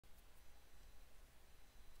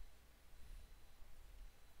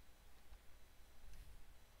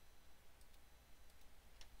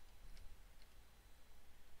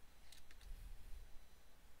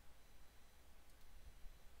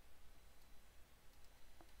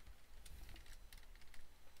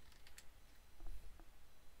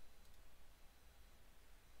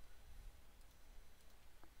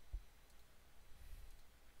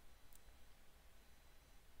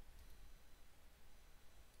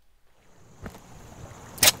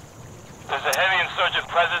There's a heavy insurgent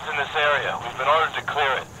presence in this area. We've been ordered to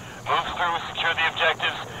clear it. Move through, secure the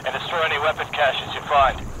objectives, and destroy any weapon caches you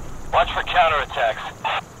find. Watch for counterattacks.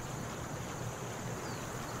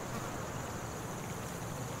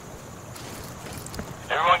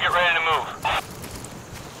 Everyone get ready to move.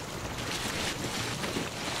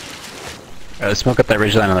 Let's smoke up that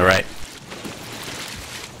ridgeline on the right.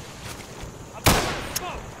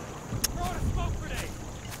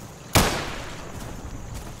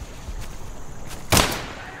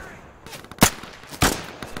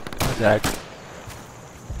 Contact.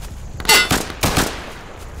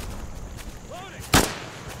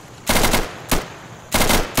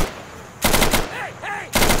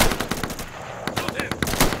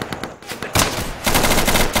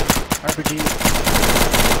 RPG.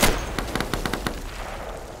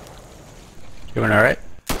 Doing alright?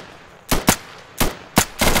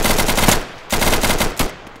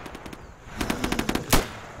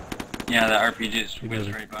 Yeah, the RPG just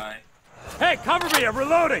whizzed right by. Hey, cover me! I'm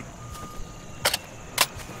reloading!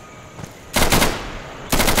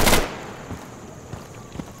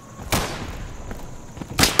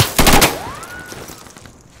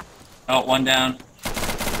 Oh, one down.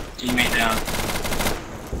 Teammate down.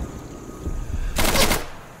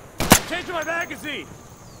 Changing my magazine!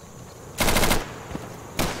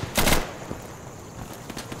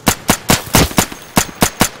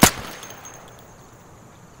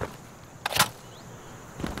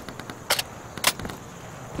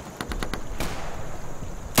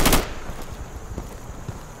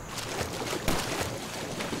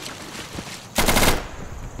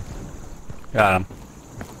 Got him.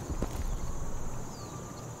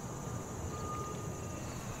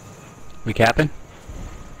 We capping?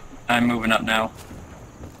 I'm moving up now.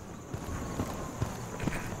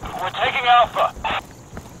 We're taking Alpha.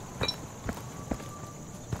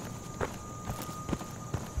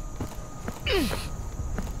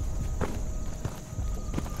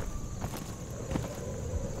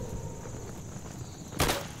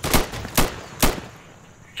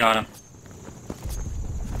 Got him.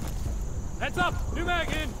 Heads up! New mag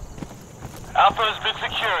in! Alpha has been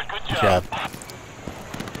secured. Good Good job. job.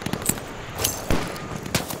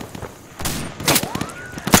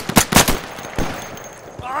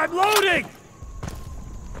 I'm loading!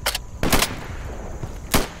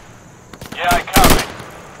 Yeah, I copy.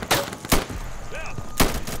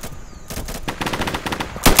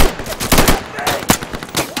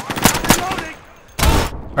 I'm reloading!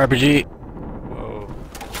 RPG. Whoa.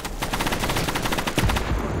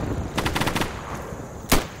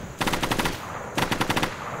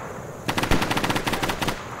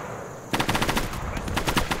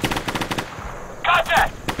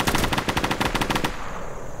 Contact!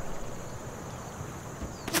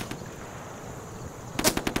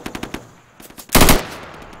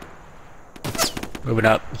 Moving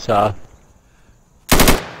up. Saw.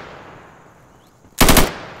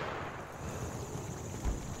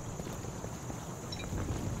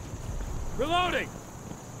 Reloading!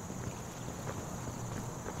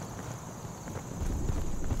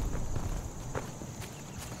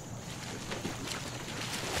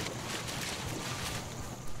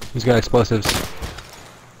 Who's got explosives?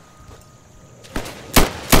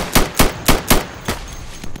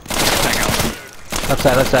 Left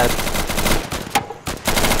side, left side.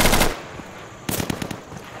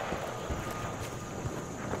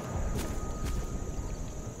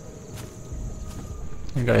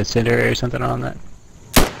 You got a incendiary or something on that?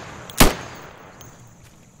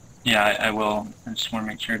 Yeah, I will. I just want to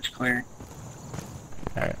make sure it's clear.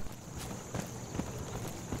 Alright.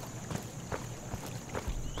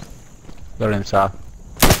 Loading saw.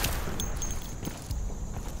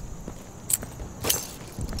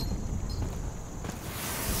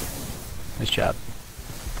 Nice job.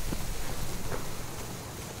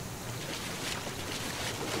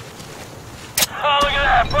 Oh, look at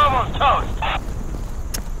that! Bravo's toast!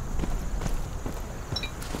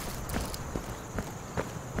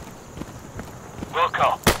 Will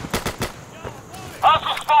call.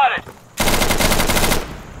 Hostile spotted!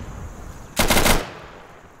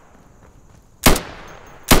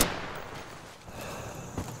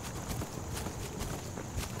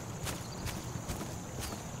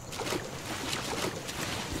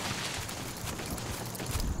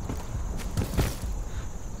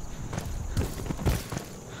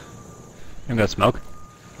 You got smoke?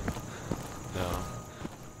 No.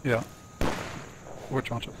 Yeah.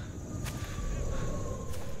 Which one's it?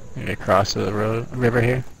 You get across the river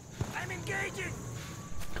here. I'm engaging!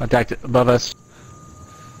 Contact above us.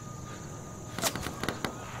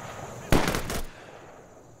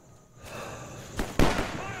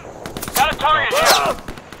 Got a target here!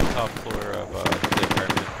 top floor of the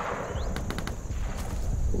apartment.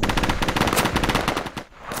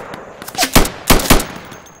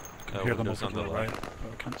 I hear them Windows over on to the the left. right.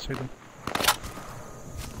 I can't see them.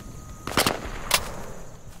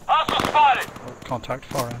 Hostile spotted! Oh, contact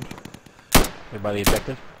far end. They're by the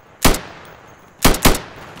objective.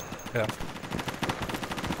 Yeah.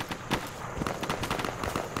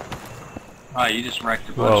 Oh, you just wrecked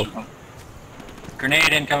a Whoa. bunch of them.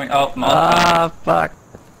 Grenade incoming. Oh, Molotov. Ah, fuck.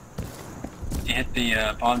 You hit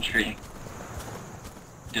the bomb tree.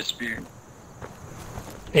 Disappeared.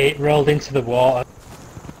 It rolled into the water.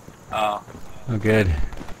 Oh. Oh, good.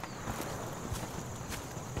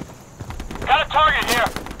 Got a target here!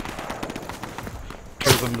 Two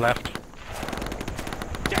of them left.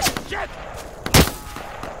 Shit!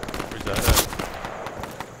 Where's that at?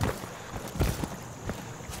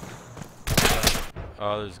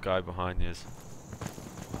 Oh, there's a guy behind you.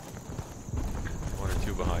 One or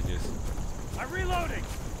two behind you. I'm reloading!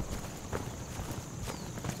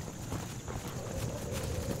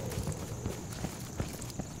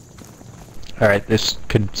 Alright, this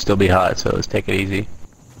could still be hot, so let's take it easy.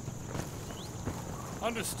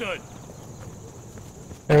 Understood.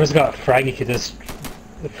 Everyone's got a frag you could just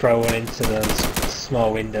throw one into the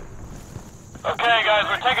small window. Okay, guys,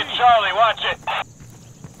 we're taking Charlie. Watch it.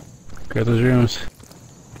 Go to those rooms.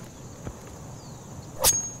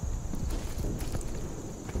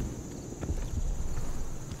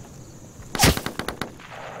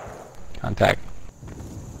 Contact.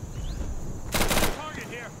 Target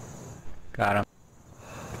here. Got him.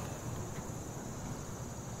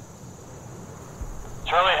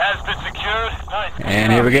 Charlie has been secured. Nice.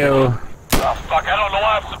 And here we go. Oh, fuck, I don't know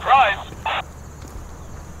why I'm surprised.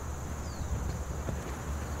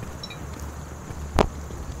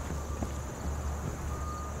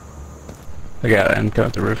 Look out and go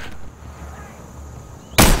up the roof.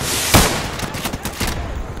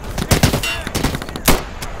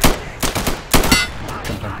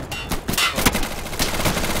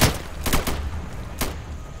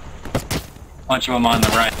 Bunch of them on the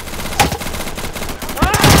right.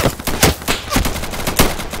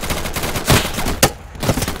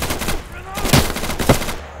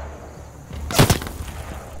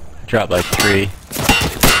 Dropped like 3.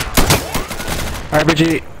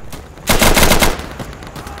 RPG!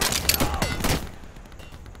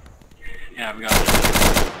 Yeah, we got it.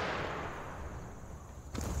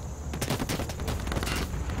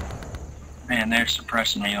 Man, they're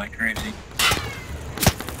suppressing me like crazy.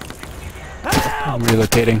 I'm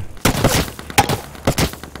relocating.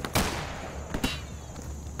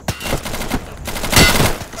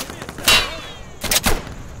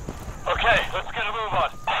 Okay, let's get a move on.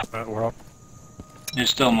 We're up. There's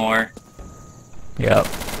still more. Yep.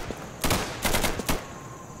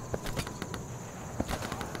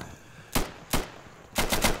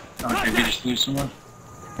 Oh, did we just lose someone?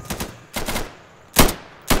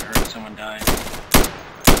 I heard someone die.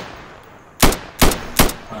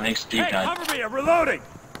 Oh, I think Steve Hey, died. cover me! I'm reloading!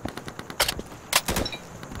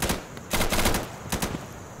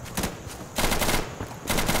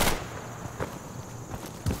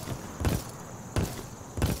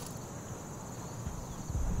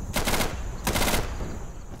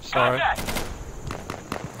 Sorry. Contact.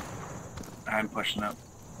 I'm pushing up.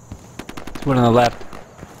 There's one on the left.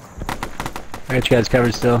 I got you guys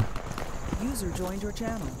covered still. User joined your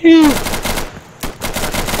channel. We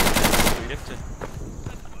get to...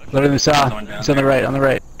 Loading the saw. Going down It's on the right, on the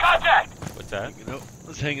right. Contact. What's that? I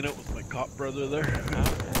was hanging out with my cop brother there.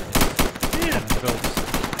 Yeah. Phil's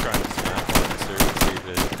trying to snap on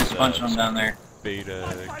Insurgency. There's a bunch of them down there.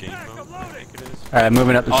 Beta game mode, I think it is. Alright,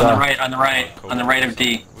 moving up the On saw. the right, on the right, on the right of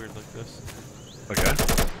D. Weird like this. Okay.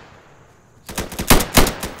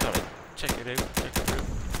 Thought I'd check it out, check it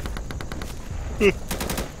out.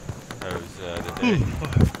 How's the day?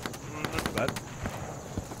 Not bad.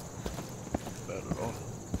 Not bad at all.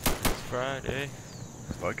 It's Friday.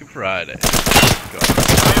 Fucking Friday. We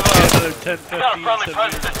have Another 10, we got a 15, friendly 17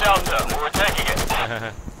 presence at Delta. We're taking it.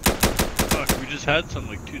 Fuck, we just had some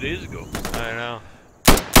like 2 days ago. I know.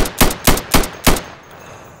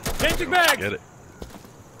 Changing back! Get it.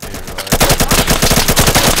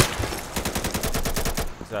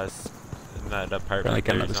 That's in that apartment. Friendly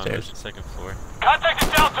coming up the there's on stairs. Second floor. Contact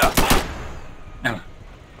at Delta. No.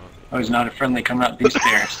 Oh, he's not a friendly coming up these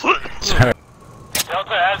stairs. Sorry.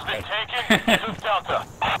 Delta has been taken. Move Delta.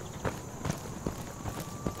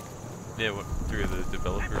 Yeah, what, 3 of the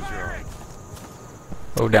developers are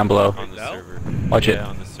Oh, down below. on the Now? server. Watch yeah, it.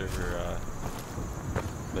 on the server,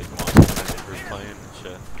 like monsters playing and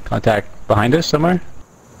shit. Contact behind us somewhere?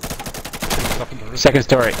 Up in the roof. Second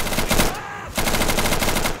story.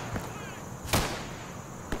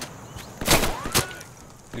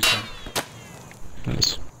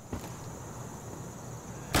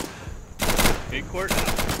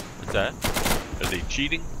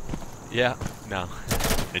 cheating? Yeah. No.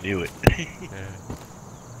 I knew it. Yeah.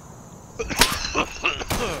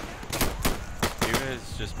 You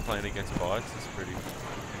guys just playing against bots is pretty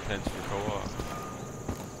intense for co-op.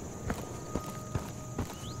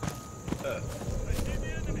 I see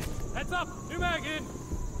the enemy. Heads up! New mag in!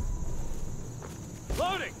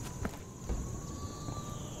 Loading!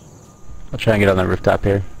 I'll try and get on the rooftop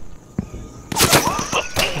here.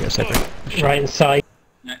 Yes, I Right inside.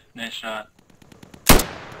 Nice shot.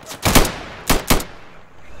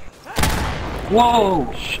 Whoa!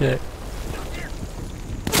 Shit.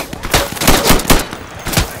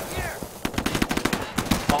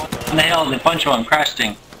 On the hill, the bunch of them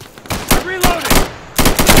cresting. I'm reloading!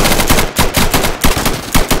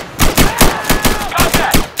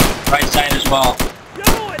 Right side as well. Yo,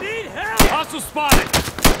 I need help! Hostile spotted!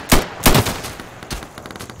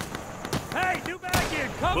 Hey, new mag in!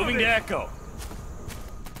 Cover Moving me. To Echo.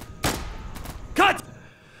 Cut!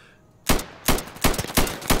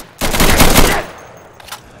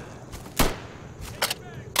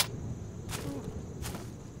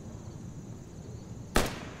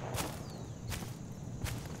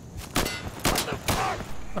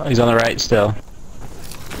 Oh, he's on the right still.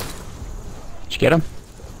 Did you get him?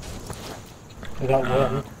 I got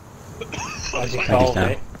one. As you He's called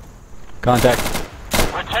down. it. Contact.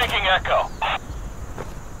 We're taking Echo.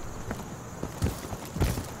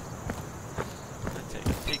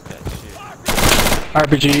 Take that shit.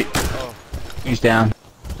 RPG. Oh, He's down.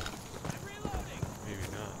 maybe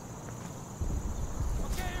not.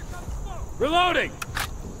 Reloading!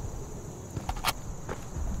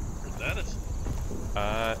 Where's that is?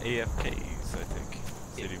 AFKs, I think.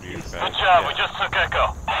 City view. Good job, we just took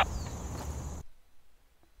Echo.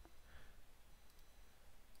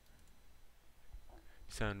 You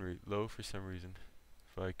sound low for some reason.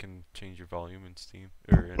 If I can change your volume in Steam.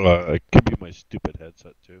 Or in, It could be my stupid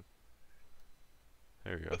headset too.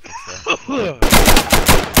 there we go. Fix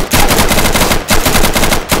that.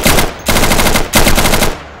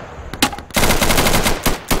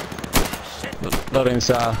 Loading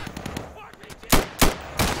saw.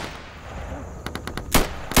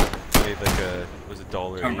 Made like a was a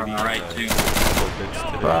dollar. Come from the right too.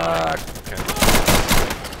 Fuck.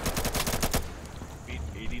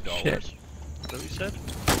 $80. Shit. Is that what you said?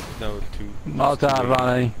 No, two. Molotov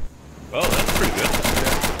on me. Well, that's pretty good.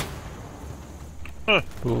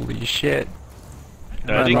 Holy shit. I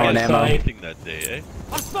didn't Running on get ammo. anything that day, eh?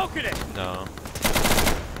 I'm smoking it! No.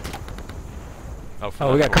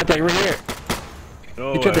 Oh, we got contact right here.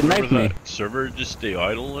 No, You tried to I remember knife me. that server just stay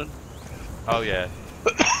idle then. Oh yeah.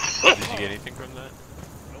 Did you get anything from that?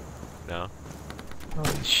 No.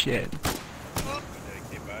 Holy shit. I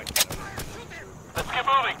came back. Let's get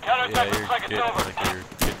moving. Counterattack Yeah, looks like it's over. like you're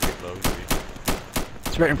getting low.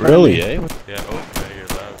 It's right in front of me. Really, eh? Yeah. Oh, yeah, you're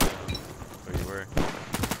loud now. Where you were.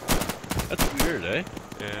 That's weird, eh?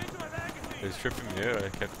 Yeah. It was tripping me out. I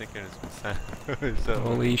kept thinking it's sound. So.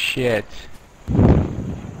 Holy shit.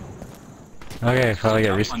 Okay, probably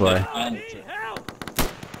get resupply. Need help!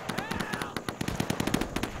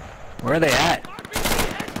 Where are they at?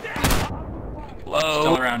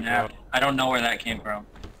 Still around now. I don't know where that came from.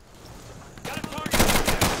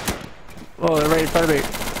 Oh, they're right in front of me.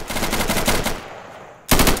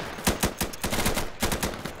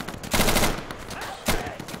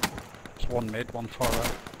 There's one mid, one far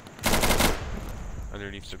right.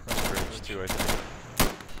 Underneath the bridge too, I think.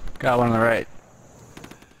 Got one on the right.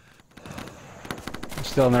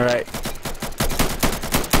 Still on the right.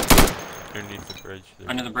 Underneath the bridge.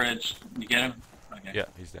 Under the bridge. You get him? Okay. Yeah,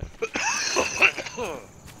 he's down.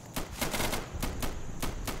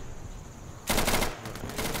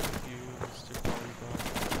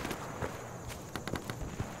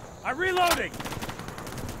 I'm reloading!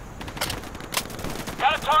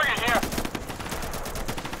 Got a target here.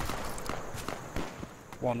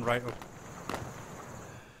 One right up.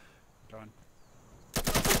 Down. I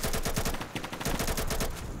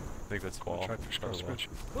think that's wall. Try to push across the bridge.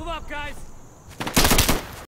 Move up, guys!